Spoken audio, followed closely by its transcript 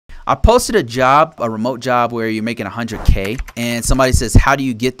I posted a job, a remote job where you're making 100K, and somebody says, how do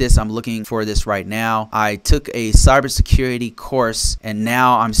you get this? I'm looking for this right now. I took a cybersecurity course and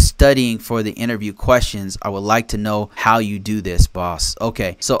now I'm studying for the interview questions. I would like to know how you do this, boss.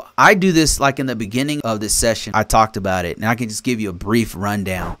 Okay, so I do this like in the beginning of this session. I talked about it and I can just give you a brief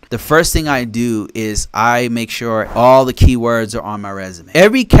rundown. The first thing I do is I make sure all the keywords are on my resume.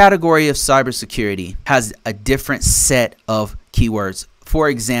 Every category of cybersecurity has a different set of keywords. For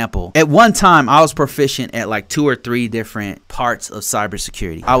example, at one time, I was proficient at like 2 or 3 different parts of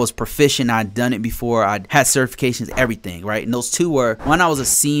cybersecurity. I was proficient. I'd done it before. I had certifications, everything, right? And those 2 were, one, I was a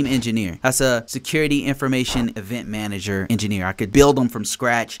SIEM engineer. That's a security information event manager engineer. I could build them from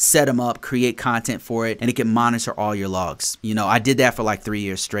scratch, set them up, create content for it, and it can monitor all your logs. You know, I did that for like 3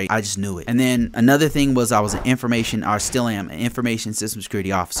 years straight. I just knew it. And then another thing was I was an information, or still am, an information system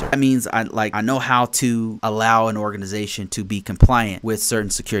security officer. That means I know how to allow an organization to be compliant with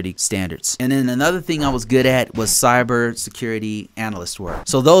certain security standards. And then another thing I was good at was cybersecurity analyst work.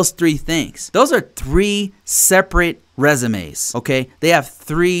 So those 3 things, those are 3 separate resumes, okay? They have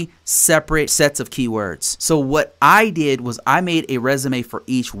 3 separate sets of keywords. So what I did was I made a resume for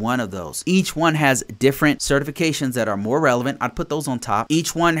each one of those. Each one has different certifications that are more relevant. I'd put those on top.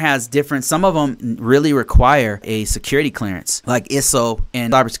 Each one has different, some of them really require a security clearance. Like ISO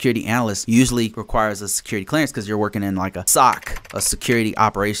and cybersecurity analyst usually requires a security clearance because you're working in like a SOC, a security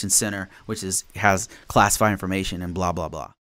operations center, which has classified information and blah, blah, blah.